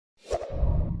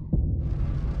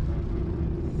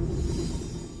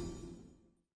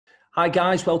Hi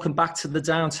guys, welcome back to the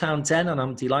Downtown Den, and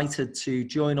I'm delighted to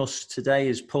join us today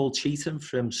is Paul Cheetham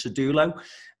from Sedulo.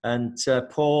 And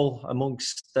Paul,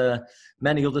 amongst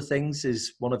many other things,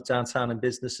 is one of Downtown and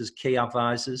Business's key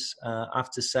advisors. I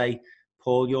have to say,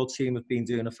 Paul, your team have been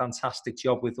doing a fantastic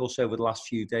job with us over the last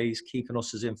few days, keeping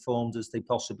us as informed as they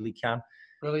possibly can.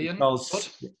 Brilliant.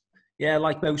 Because, yeah,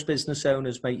 like most business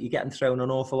owners, mate, you're getting thrown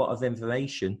an awful lot of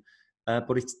information,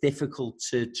 but it's difficult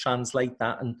to translate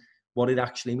that and what it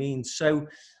actually means. So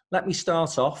let me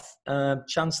start off.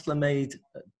 Chancellor made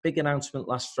a big announcement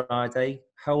last Friday,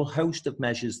 whole host of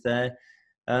measures there.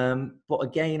 But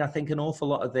again, I think an awful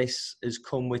lot of this has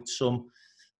come with some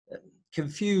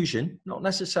confusion, not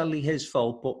necessarily his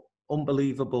fault, but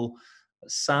unbelievable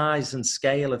size and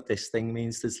scale of this thing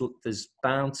means there's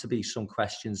bound to be some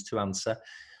questions to answer.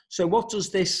 So what does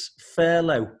this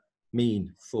furlough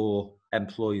mean for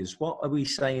employers? What are we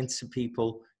saying to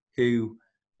people who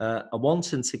are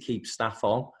wanting to keep staff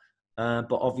on,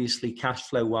 but obviously cash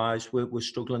flow wise, we're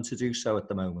struggling to do so at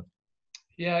the moment?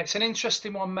 Yeah, it's an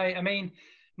interesting one, mate. I mean,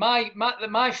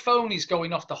 my phone is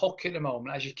going off the hook at the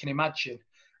moment, as you can imagine.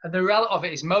 And the reality of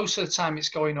it is most of the time it's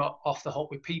going off the hook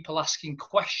with people asking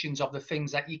questions of the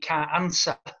things that you can't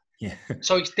answer. Yeah.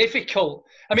 So it's difficult.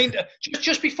 I mean,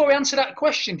 just before we answer that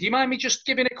question, do you mind me just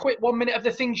giving a quick 1 minute of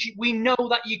the things we know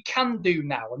that you can do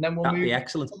now, and then we'll move on to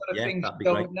some of the things you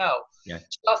don't know. Yeah.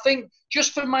 So I think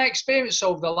just from my experience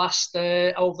over the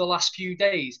last few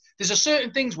days, there's a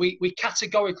certain things we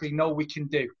categorically know we can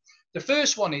do. The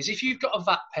first one is if you've got a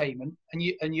VAT payment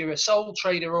and you're a sole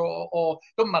trader or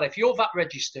doesn't matter, if you're VAT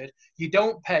registered, you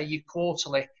don't pay your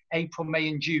quarterly April, May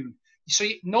and June. So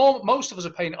most of us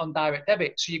are paying it on direct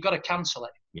debit, so you've got to cancel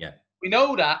it. Yeah. We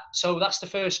know that, so that's the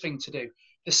first thing to do.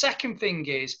 The second thing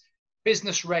is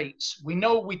business rates. We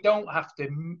know we don't have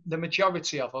to, the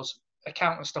majority of us,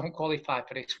 accountants don't qualify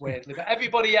for this weirdly, but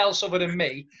everybody else other than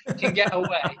me can get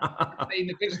away paying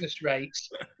the business rates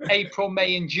April,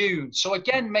 May and June. So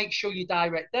again, make sure your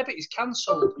direct debit is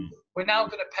cancelled. We're now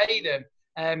going to pay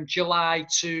them July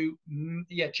to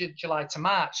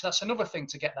March. That's another thing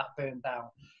to get that burned down.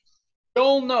 We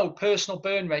all know personal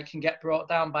burn rate can get brought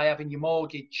down by having your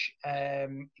mortgage,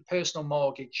 your personal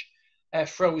mortgage,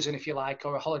 frozen, if you like,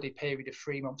 or a holiday period of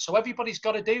 3 months. So everybody's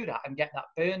got to do that and get that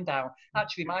burn down.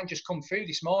 Actually, mine just come through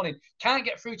this morning. Can't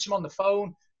get through to them on the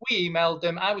phone. We emailed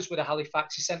them. I was with a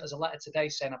Halifax. He sent us a letter today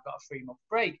saying I've got a 3-month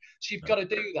break. So you've got to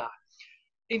do that.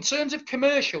 In terms of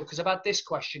commercial, because I've had this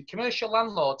question, commercial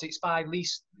landlords, it's by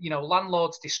lease,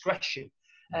 landlord's discretion.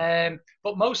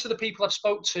 But most of the people I've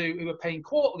spoke to who are paying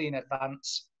quarterly in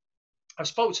advance, I've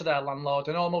spoke to their landlord,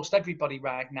 and almost everybody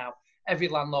right now, every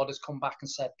landlord has come back and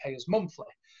said pay us monthly.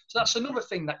 So that's another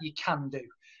thing that you can do.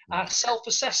 Our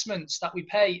self-assessments that we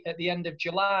pay at the end of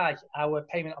July, our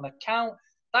payment on account,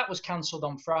 that was cancelled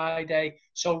on Friday.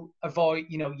 So avoid,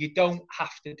 you don't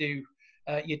have to do,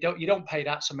 you don't pay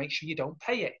that. So make sure you don't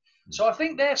pay it. So I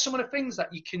think there's some of the things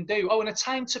that you can do. Oh, and a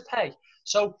time to pay.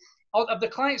 So of the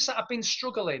clients that have been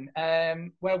struggling,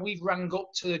 where we've rang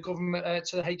up to the government,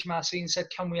 to the HMRC and said,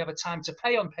 can we have a time to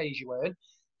pay on Pay As You Earn?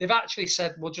 They've actually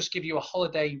said, we'll just give you a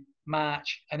holiday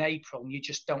March and April, and you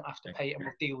just don't have to pay it, and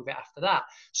we'll deal with it after that.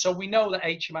 So we know that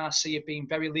HMRC have been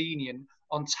very lenient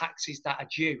on taxes that are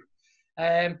due.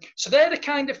 So they're the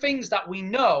kind of things that we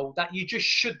know that you just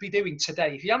should be doing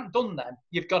today. If you haven't done them,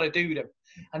 you've got to do them.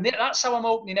 And that's how I'm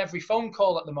opening every phone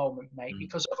call at the moment, mate,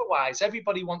 because otherwise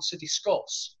everybody wants to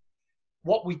discuss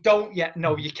what we don't yet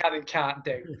know you can and can't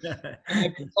do.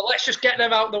 So let's just get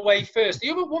them out of the way first.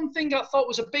 The other one thing I thought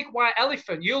was a big white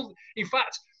elephant. You'll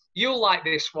like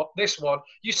this one.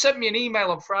 You sent me an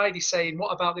email on Friday saying,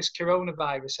 what about this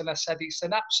coronavirus? And I said, it's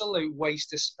an absolute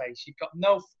waste of space. You've got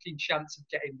no fucking chance of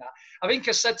getting that. I think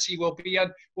I said to you,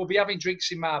 we'll be having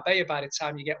drinks in Marbella by the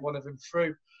time you get one of them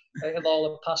through. It'll all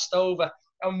have passed over.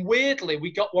 And weirdly,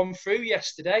 we got one through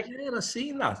yesterday. Yeah, I've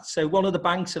seen that. So one of the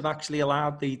banks have actually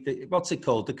allowed the what's it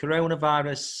called? The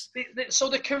coronavirus. So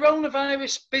the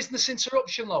coronavirus business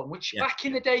interruption loan, which back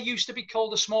in the day used to be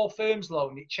called a small firms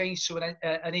loan, it changed to an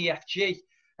EFG.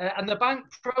 And the bank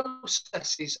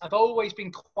processes have always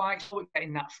been quite slow at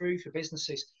getting that through for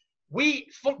businesses.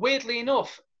 Weirdly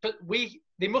enough,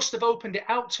 they must have opened it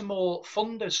out to more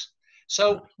funders.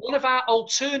 So one of our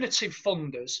alternative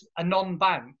funders, a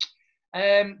non-bank,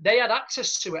 they had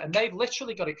access to it and they've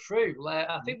literally got it through.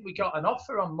 I think we got an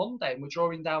offer on Monday and we're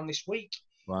drawing down this week.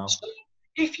 Wow. So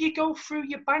if you go through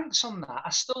your banks on that, I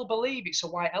still believe it's a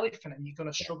white elephant and you're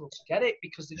going to struggle to get it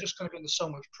because they're just going to be under so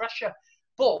much pressure.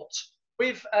 But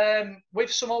with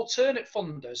some alternate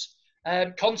funders,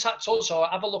 contact us or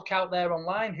have a look out there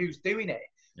online who's doing it.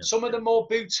 Some of the more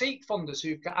boutique funders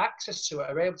who've got access to it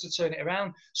are able to turn it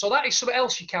around. So that is something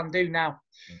else you can do now.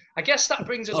 I guess that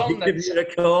brings us on then. I'll give you a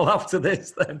call after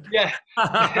this then. Yeah,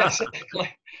 exactly.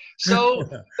 So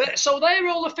they're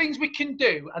all the things we can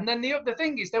do. And then the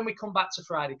thing is, then we come back to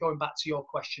Friday, going back to your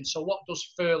question. So what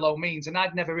does furlough means? And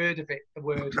I'd never heard of it, the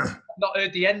word. I've not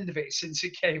heard the end of it since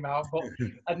it came out, but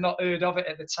I'd not heard of it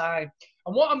at the time.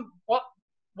 And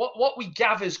what we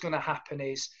gather is going to happen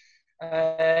is,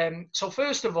 so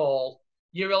first of all,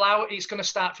 it's going to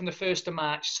start from the 1st of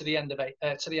March to the end of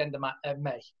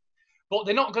May. But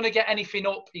they're not going to get anything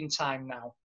up in time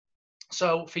now.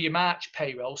 So for your March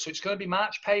payroll, so it's going to be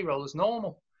March payroll as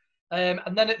normal. And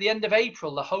then at the end of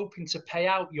April, they're hoping to pay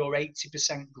out your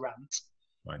 80% grant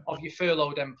of your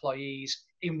furloughed employees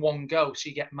in one go. So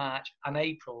you get March and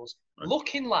April's,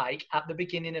 looking like at the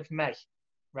beginning of May,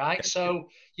 right? Okay. So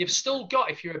you've still got,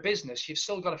 if you're a business, you've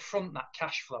still got to front that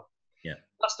cash flow. Yeah,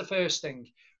 that's the first thing.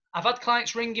 I've had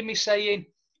clients ringing me saying,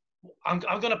 I'm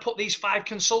going to put these 5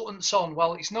 consultants on.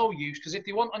 Well, it's no use, because if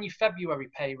they want on your February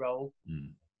payroll,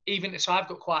 even so, I've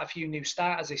got quite a few new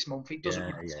starters this month. It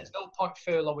doesn't. There's no point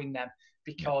furloughing them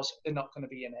because they're not going to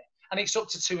be in it, and it's up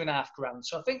to $2,500.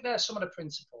 So I think there's some of the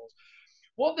principles.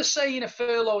 What they're saying, a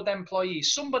furloughed employee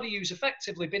is somebody who's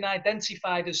effectively been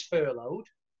identified as furloughed,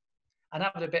 and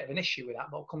I've had a bit of an issue with that,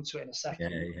 but I'll come to it in a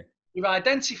second. Yeah. You've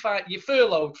identified, you're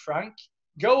furloughed, Frank.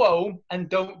 Go home and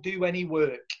don't do any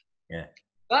work. Yeah.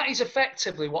 That is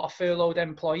effectively what a furloughed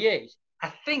employee,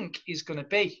 I think, is going to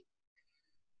be.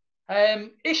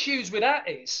 Issues with that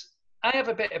is, I have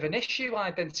a bit of an issue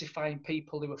identifying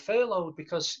people who are furloughed,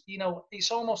 because,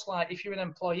 it's almost like if you're an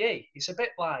employee, it's a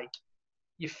bit like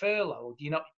you're furloughed,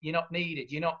 you're not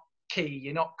needed, you're not key,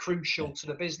 you're not crucial to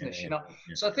the business,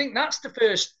 So I think that's the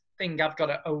first thing I've got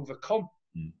to overcome.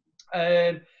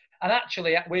 And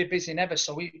actually, we're busy never,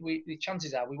 so the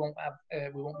chances are we won't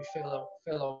be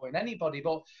furloughing anybody.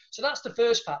 But so that's the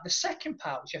first part. The second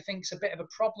part, which I think is a bit of a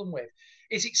problem with,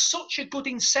 is it's such a good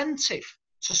incentive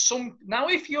to some. Now,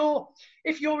 if you're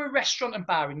a restaurant and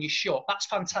bar and you're shut, that's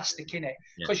fantastic, innit?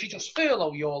 Because you just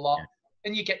furlough your lot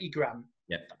and you get your grant.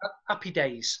 Yeah. Happy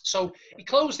days. So he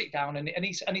closed it down and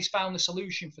he's found the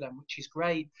solution for them, which is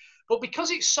great. But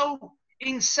because it's so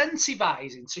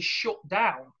incentivizing to shut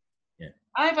down.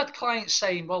 I've had clients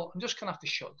saying, well, I'm just going to have to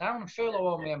shut down and furlough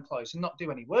all my employees and not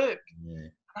do any work. Yeah.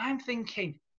 And I'm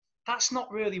thinking, that's not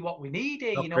really what we need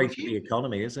here. Not great for the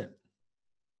economy, is it?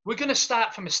 We're going to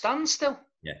start from a standstill.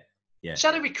 Yeah. Yeah. So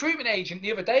I had a recruitment agent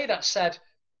the other day that said,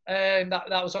 that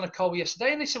was on a call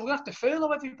yesterday, and they said, we're going to have to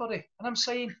furlough everybody. And I'm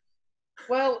saying,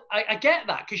 well, I get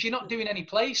that, because you're not doing any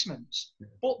placements.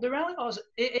 But the reality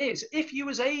is, if you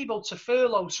was able to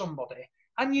furlough somebody,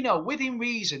 and, within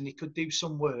reason, they could do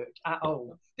some work at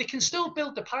home, they can still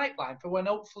build the pipeline for when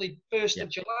hopefully 1st of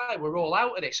July, we're all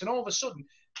out of this. And all of a sudden,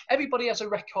 everybody has a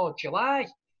record July.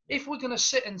 If we're going to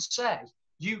sit and say,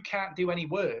 you can't do any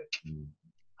work,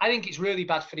 I think it's really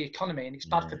bad for the economy, and it's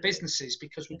bad for businesses,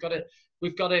 because we've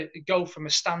got to go from a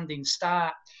standing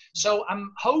start. So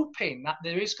I'm hoping that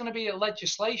there is going to be a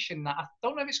legislation that, I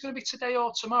don't know if it's going to be today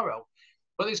or tomorrow,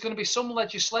 but there's going to be some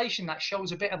legislation that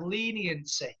shows a bit of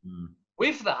leniency.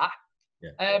 With that,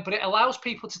 but it allows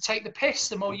people to take the piss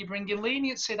the more you bring in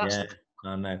leniency.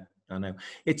 I know.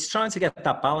 It's trying to get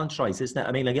that balance right, isn't it?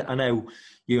 I mean, I know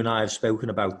you and I have spoken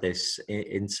about this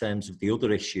in terms of the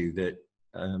other issue that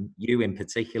you in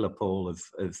particular, Paul,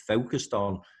 have focused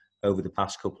on over the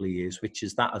past couple of years, which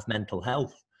is that of mental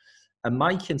health. And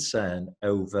my concern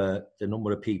over the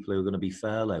number of people who are going to be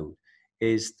furloughed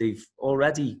is they've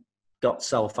already got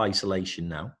self-isolation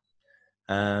now.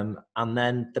 And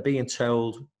then they're being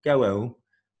told, go home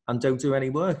and don't do any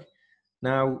work.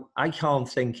 Now, I can't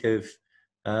think of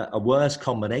a worse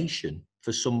combination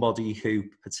for somebody who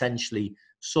potentially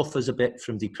suffers a bit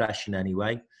from depression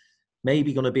anyway,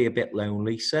 maybe going to be a bit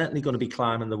lonely, certainly going to be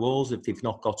climbing the walls if they've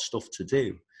not got stuff to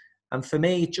do. And for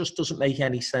me, it just doesn't make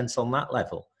any sense on that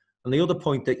level. And the other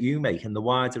point that you make, and the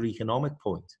wider economic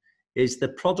point, is the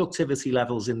productivity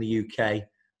levels in the UK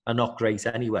are not great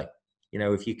anyway.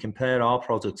 If you compare our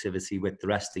productivity with the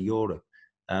rest of Europe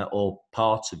or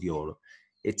parts of Europe,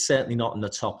 it's certainly not in the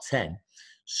top 10.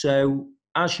 So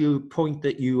as you point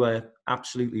that you are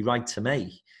absolutely right to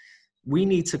make, we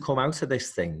need to come out of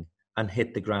this thing and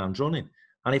hit the ground running.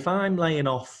 And if I'm laying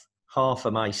off half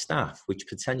of my staff, which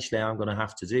potentially I'm going to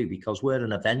have to do because we're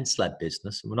an events-led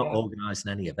business and we're not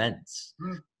organising any events,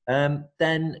 then,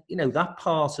 that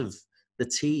part of the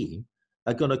team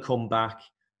are going to come back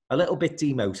a little bit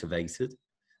demotivated.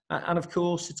 And of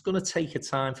course, it's going to take a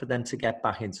time for them to get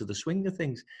back into the swing of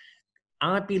things.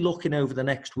 I'd be looking over the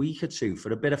next week or two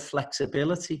for a bit of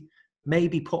flexibility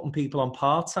maybe putting people on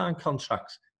part-time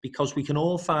contracts, because we can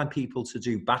all find people to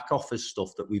do back office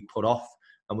stuff that we put off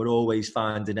and we're always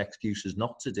finding excuses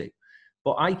not to do.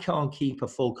 But I can't keep a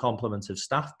full complement of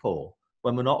staff, Paul,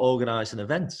 when we're not organising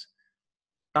events.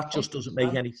 That just doesn't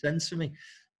make any sense to me.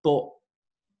 But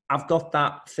I've got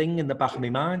that thing in the back of my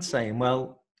mind saying,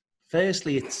 well,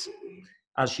 firstly, it's,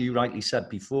 as you rightly said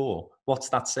before, what's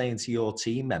that saying to your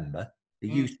team member? Are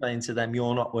you saying to them,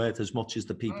 you're not worth as much as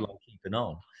the people I'm keeping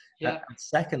on? Yeah. And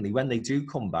secondly, when they do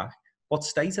come back, what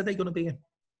state are they going to be in?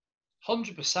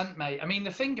 100%, mate. I mean,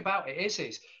 the thing about it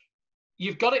is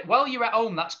you've got it while you're at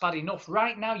home. That's bad enough.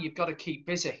 Right now, you've got to keep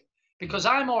busy, because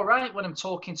I'm all right when I'm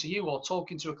talking to you or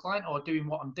talking to a client or doing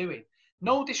what I'm doing.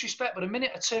 No disrespect, but the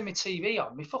minute I turn my TV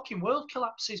on, my fucking world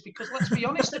collapses, because let's be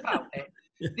honest about it.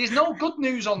 There's no good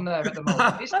news on there at the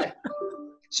moment, is there?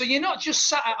 So you're not just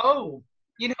sat at home,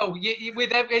 you know,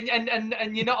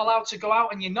 and you're not allowed to go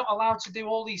out and you're not allowed to do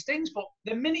all these things. But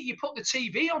the minute you put the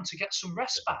TV on to get some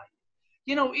respite,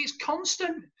 you know, it's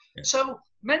constant. Yeah. So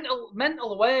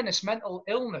mental awareness, mental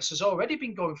illness has already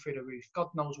been going through the roof. God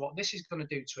knows what this is going to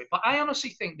do to it. But I honestly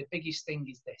think the biggest thing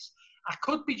is this. I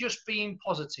could be just being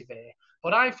positive here,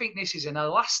 but I think this is an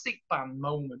elastic band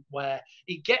moment where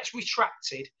it gets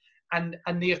retracted and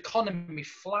the economy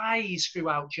flies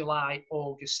throughout July,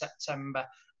 August, September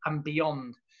and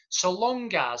beyond. So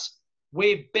long as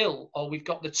we're built or we've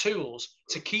got the tools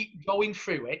to keep going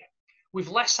through it with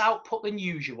less output than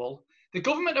usual. The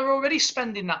government are already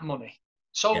spending that money.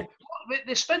 So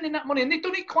they're spending that money, and they've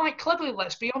done it quite cleverly,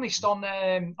 let's be honest,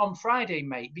 on Friday,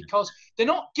 mate, because they're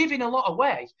not giving a lot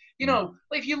away. You know,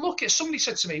 if you look at, somebody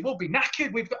said to me, we'll be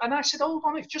knackered. And I said, hold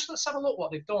on, let's have a look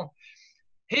what they've done.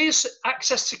 Here's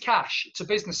access to cash to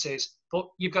businesses, but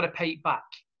you've got to pay it back.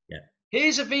 Yeah.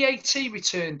 Here's a VAT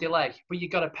return delay, but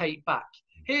you've got to pay it back.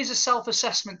 Here's a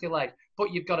self-assessment delay,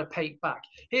 but you've got to pay it back.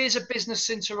 Here's a business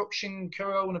interruption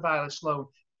coronavirus loan,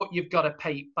 but you've got to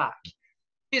pay it back.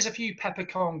 Here's a few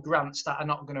peppercorn grants that are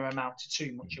not going to amount to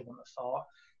too much, I wouldn't have thought.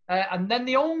 And then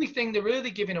the only thing they're really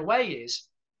giving away is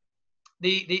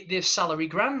the salary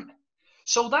grant.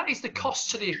 So that is the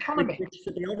cost to the economy.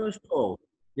 To be honest, Paul.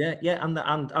 Yeah,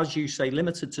 and as you say,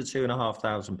 limited to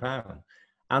 £2,500.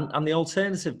 And the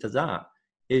alternative to that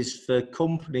is for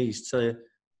companies to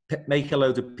make a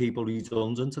load of people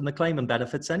redundant and they're claiming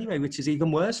benefits anyway, which is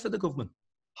even worse for the government.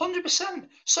 100%.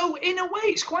 So in a way,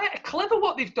 it's quite clever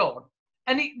what they've done.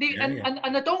 And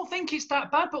I don't think it's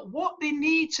that bad, but what they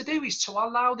need to do is to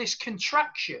allow this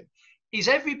contraction, is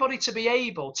everybody to be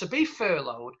able to be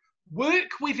furloughed,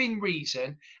 work within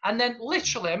reason, and then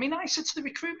literally, I mean, I said to the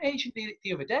recruitment agent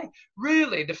the other day,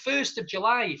 really, the 1st of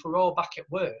July, if we're all back at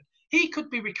work, he could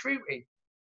be recruiting,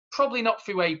 probably not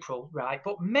through April, right?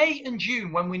 But May and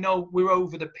June, when we know we're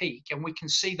over the peak and we can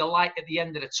see the light at the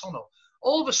end of the tunnel,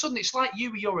 all of a sudden, it's like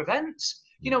you with your events.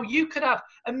 You know, you could have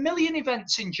 1 million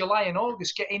events in July and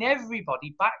August, getting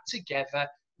everybody back together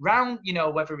round, you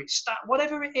know, whether it's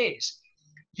whatever it is.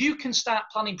 You can start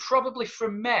planning probably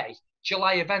from May,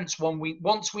 July events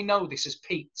once we know this has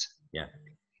peaked. Yeah. As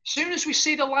soon as we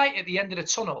see the light at the end of the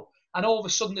tunnel and all of a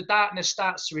sudden the darkness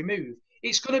starts to remove,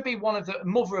 it's going to be one of the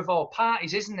mother of all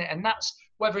parties, isn't it? And that's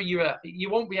whether you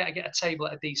won't be able to get a table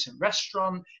at a decent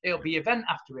restaurant. It'll be event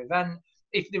after event.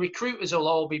 If the recruiters will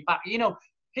all be back, you know,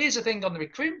 here's the thing on the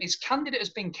recruitment is candidate has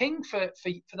been king for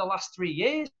the last 3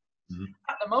 years. Mm-hmm.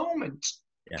 At the moment,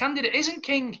 candidate isn't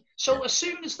king. So as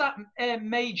soon as that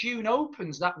May, June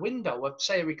opens, that window of,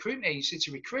 say, a recruitment agency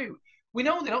to recruit, we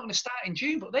know they're not going to start in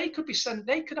June, but they could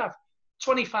have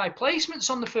 25 placements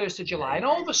on the 1st of July, and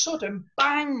all of a sudden,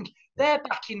 bang, they're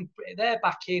back in,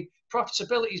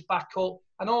 profitability's back up,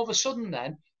 and all of a sudden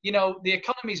then, you know, the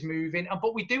economy's moving,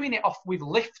 but we're doing it with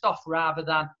lift off rather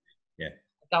than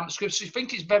damp scripts. So I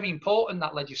think it's very important,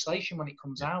 that legislation, when it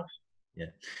comes out. Yeah.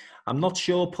 I'm not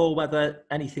sure, Paul, whether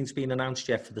anything's been announced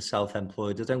yet for the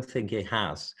self-employed. I don't think it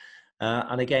has.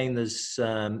 And again, there's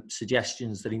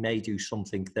suggestions that he may do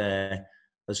something there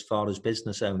as far as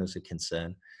business owners are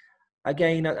concerned.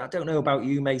 Again, I don't know about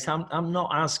you, mate. I'm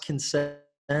not as concerned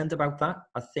about that.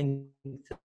 I think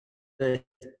that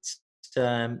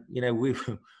you know,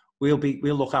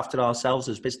 we'll look after ourselves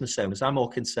as business owners. I'm more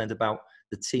concerned about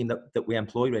the team that we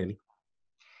employ, really.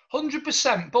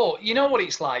 100%. But you know what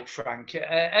it's like, Frank.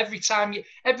 Every time he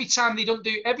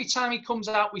comes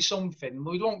out with something,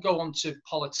 we won't go on to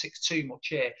politics too much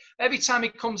here. Every time he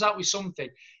comes out with something,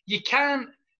 you can't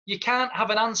have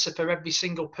an answer for every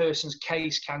single person's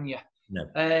case, can you? No.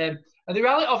 And the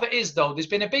reality of it is, though, there's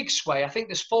been a big sway. I think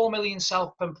there's 4 million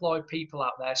self-employed people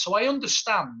out there. So I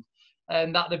understand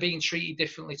that they're being treated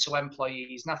differently to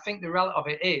employees. And I think the reality of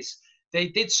it is They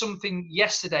did something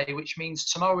yesterday, which means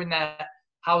tomorrow in their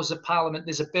House of Parliament,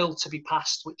 there's a bill to be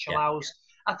passed, which allows,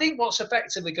 I think what's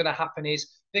effectively going to happen is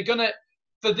they're going to,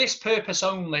 for this purpose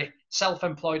only,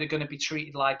 self-employed are going to be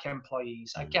treated like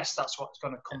employees. I guess that's what's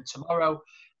going to come tomorrow.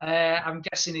 I'm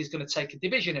guessing he's going to take a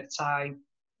division of time,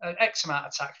 X amount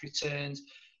of tax returns,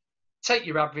 take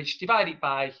your average, divide it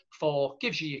by 4,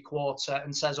 gives you your quarter,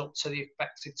 and says up to the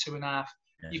effective 2.5.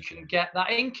 You can get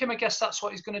that income. I guess that's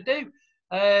what he's going to do.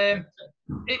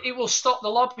 It will stop the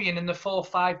lobbying and the 4 or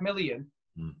 5 million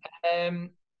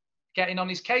getting on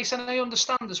his case. And I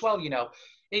understand as well, you know,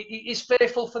 it's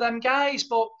fearful for them guys,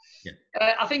 but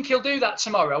I think he'll do that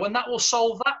tomorrow, and that will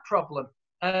solve that problem.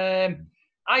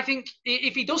 I think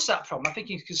if he does that problem, I think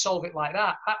he can solve it like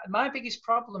that. My biggest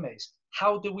problem is,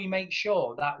 how do we make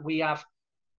sure that we have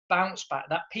bounce back,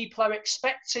 that people are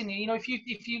expecting? You know, if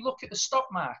you look at the stock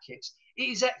markets, it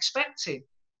is expecting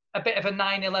a bit of a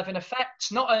 9/11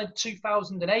 effect, not a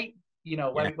 2008, you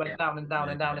know, when it went down and down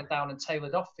and down and down and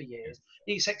tailored off for years.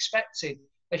 It's expecting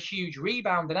a huge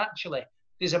rebound. And actually,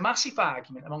 there's a massive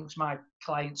argument amongst my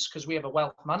clients, because we have a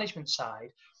wealth management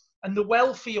side, and the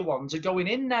wealthier ones are going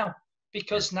in now,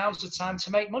 because now's the time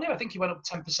to make money. I think he went up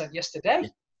 10% yesterday.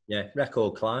 Yeah,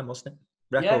 record climb, wasn't it?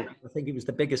 Record. I think it was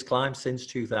the biggest climb since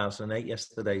 2008,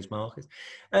 yesterday's market.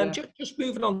 Just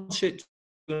moving on to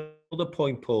another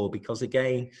point, Paul, because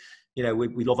again, you know,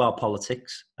 we love our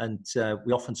politics, and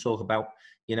we often talk about,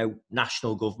 you know,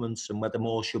 national governments and whether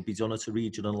more should be done at a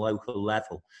regional and local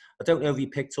level. I don't know if you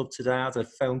picked up today. I had a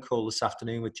phone call this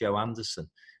afternoon with Joe Anderson,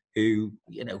 who,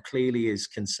 you know, clearly is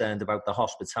concerned about the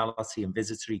hospitality and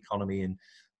visitor economy in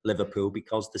Liverpool,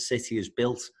 because the city has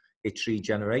built its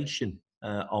regeneration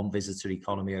on visitor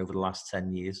economy over the last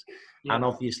 10 years. Yeah. And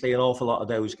obviously an awful lot of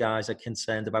those guys are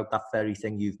concerned about that very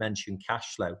thing you've mentioned,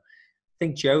 cash flow. I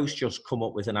think Joe's just come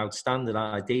up with an outstanding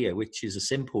idea, which is a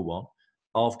simple one,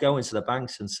 of going to the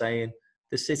banks and saying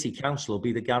the city council will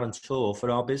be the guarantor for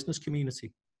our business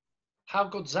community. How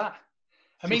good's that?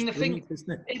 I mean, the thing,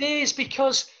 isn't it? It is,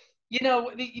 because, you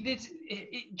know,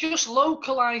 just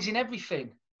localising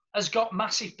everything has got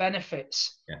massive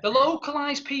benefits. Yeah. The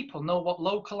localised people know what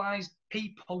localised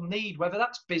people need, whether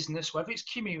that's business, whether it's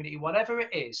community, whatever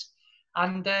it is.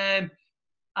 And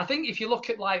I think if you look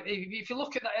at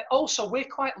that, also, we're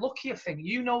quite lucky, I think.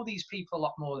 You know these people a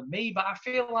lot more than me, but I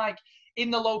feel like in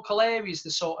the local areas,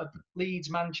 the sort of Leeds,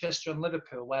 Manchester and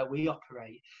Liverpool where we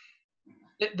operate,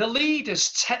 the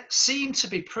leaders seem to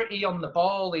be pretty on the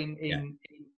ball in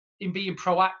being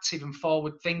proactive and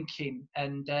forward thinking,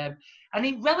 and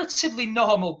in relatively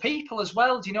normal people as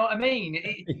well. Do you know what I mean?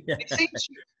 It seems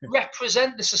to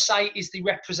represent the societies they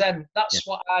represent. That's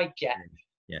what I get.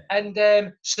 Yeah.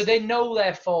 And so they know,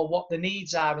 therefore, what the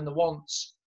needs are and the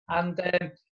wants. And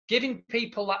giving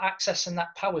people that access and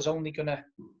that power is only going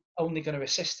to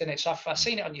assist in it. So I've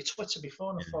seen it on your Twitter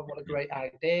before, and I thought, what a great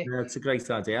idea. Yeah, it's a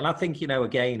great idea. And I think, you know,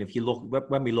 again, if you look,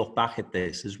 when we look back at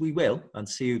this, as we will, and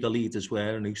see who the leaders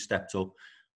were and who stepped up,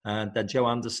 and then Joe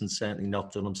Anderson's certainly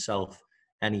not done himself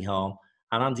any harm.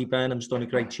 And Andy Burnham's done a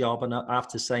great job. And I have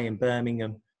to say, in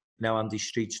Birmingham, you know, Andy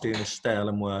Street's doing a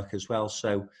sterling work as well.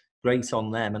 So great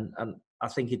on them. And I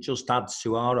think it just adds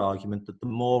to our argument that the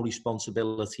more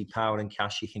responsibility, power and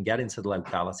cash you can get into the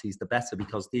localities, the better,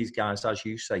 because these guys, as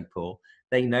you say, Paul,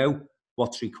 they know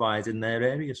what's required in their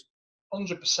areas.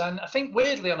 100%. I think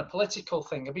weirdly, on a political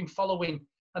thing, I've been following,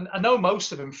 and I know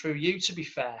most of them through you, to be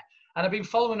fair, and I've been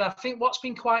following, I think what's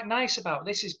been quite nice about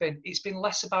this has been, it's been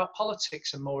less about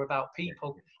politics and more about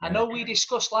people. Yeah. I know we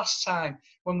discussed last time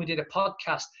when we did a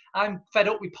podcast, I'm fed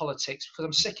up with politics because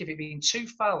I'm sick of it being too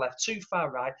far left, too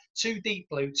far right, too deep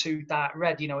blue, too dark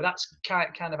red. You know, that's kind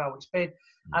of how it's been.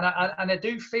 And I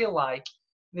do feel like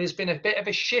there's been a bit of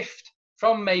a shift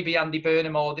from maybe Andy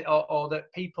Burnham or the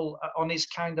people on his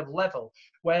kind of level,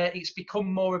 where it's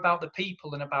become more about the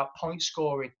people and about point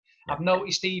scoring. Yeah. I've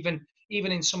noticed even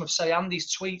in some of, say,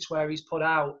 Andy's tweets where he's put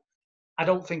out, I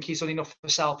don't think he's done enough for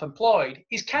self-employed.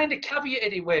 He's kind of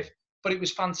caveated it with, but it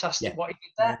was fantastic what he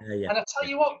did there. Yeah. And I tell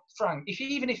you what, Frank,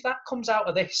 even if that comes out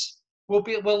of this, we'll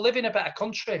live in a better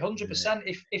country,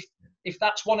 100%. If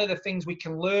that's one of the things we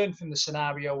can learn from the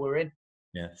scenario we're in.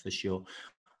 Yeah, for sure.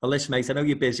 Well, listen, mate, I know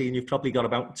you're busy and you've probably got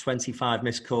about 25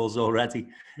 missed calls already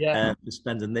for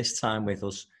spending this time with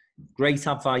us. Great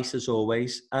advice as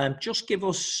always. Just give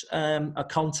us a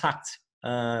contact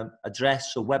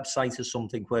address or website or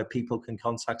something where people can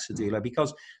contact Sedulo,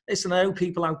 because listen, I know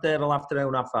people out there will have their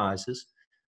own advisors,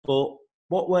 but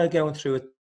what we're going through at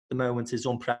the moment is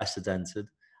unprecedented.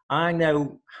 I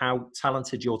know how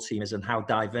talented your team is and how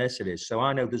diverse it is, so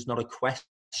I know there's not a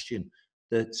question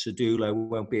that Sedulo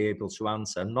won't be able to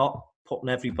answer. I'm not putting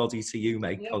everybody to you,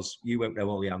 mate, Yep. because you won't know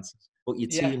all the answers, but your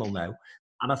Yeah. team will know.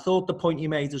 And I thought the point you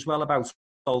made as well about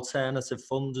alternative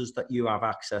funders that you have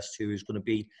access to is going to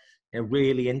be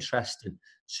really interesting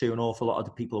to an awful lot of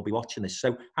the people who'll be watching this.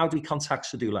 So how do we contact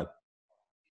Sedulo?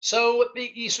 So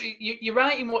you're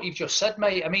right in what you've just said,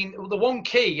 mate. I mean, the one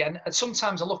key, and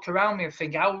sometimes I look around me and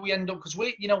think how we end up, because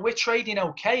we're trading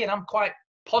okay, and I'm quite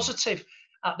positive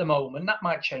at the moment. That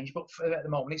might change, but at the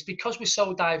moment, it's because we're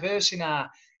so diverse in our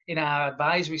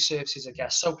advisory services, I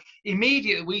guess. So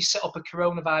immediately we set up a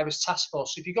coronavirus task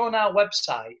force. So if you go on our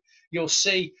website, you'll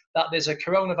see that there's a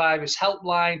coronavirus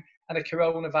helpline and a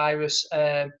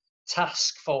coronavirus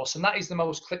task force, and that is the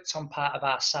most clicked on part of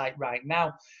our site right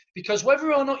now. Because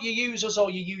whether or not you use us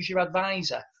or you use your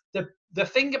advisor, the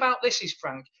thing about this is,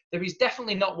 Frank, there is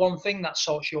definitely not one thing that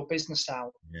sorts your business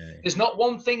out. Yeah. There's not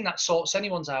one thing that sorts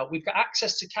anyone's out. We've got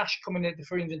access to cash coming in at the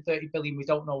 330 billion. We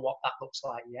don't know what that looks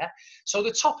like yet. So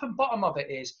the top and bottom of it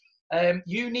is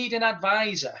you need an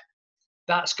advisor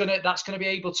that's gonna be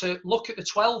able to look at the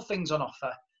 12 things on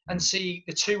offer and see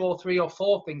the 2 or 3 or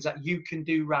 4 things that you can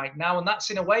do right now. And that's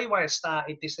in a way why I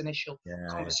started this initial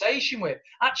conversation with.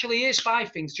 Actually, here's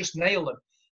 5 things, just nail them.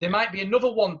 There might be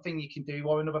another 1 thing you can do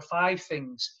or another 5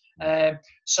 things.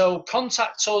 So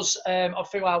contact us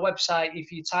through our website.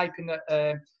 If you type in,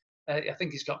 I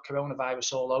think it's got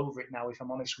coronavirus all over it now, if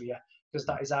I'm honest with you, because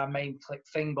that is our main click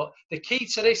thing. But the key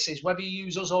to this is whether you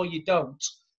use us or you don't,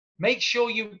 make sure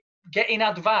you get in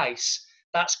advice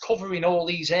that's covering all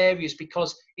these areas,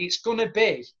 because it's going to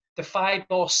be the 5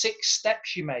 or 6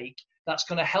 steps you make that's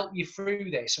going to help you through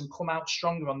this and come out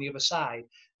stronger on the other side.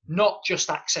 Not just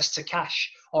access to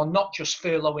cash, or not just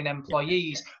furloughing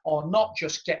employees, or not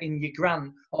just getting your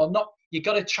grant, or not. You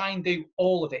got to try and do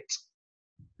all of it.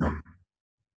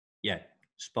 Yeah,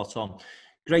 spot on.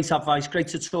 Great advice. Great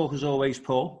to talk as always,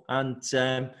 Paul. And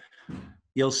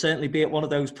you'll certainly be at one of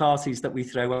those parties that we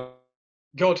throw.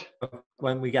 Good.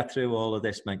 When we get through all of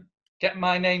this, mate. Get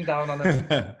my name down on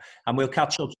it. And we'll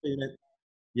catch up soon.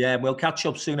 Yeah, we'll catch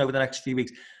up soon over the next few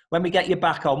weeks. When we get you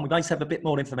back on, we might have a bit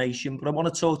more information, but I want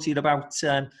to talk to you about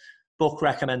book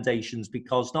recommendations,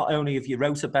 because not only have you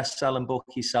wrote a best-selling book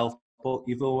yourself, but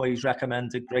you've always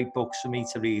recommended great books for me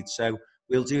to read. So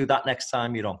we'll do that next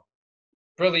time you're on.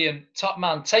 Brilliant. Top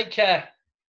man. Take care.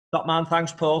 Top man.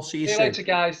 Thanks, Paul. See you soon. Later,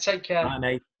 guys. Take care. Bye,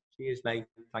 mate. Cheers, mate.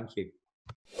 Thank you.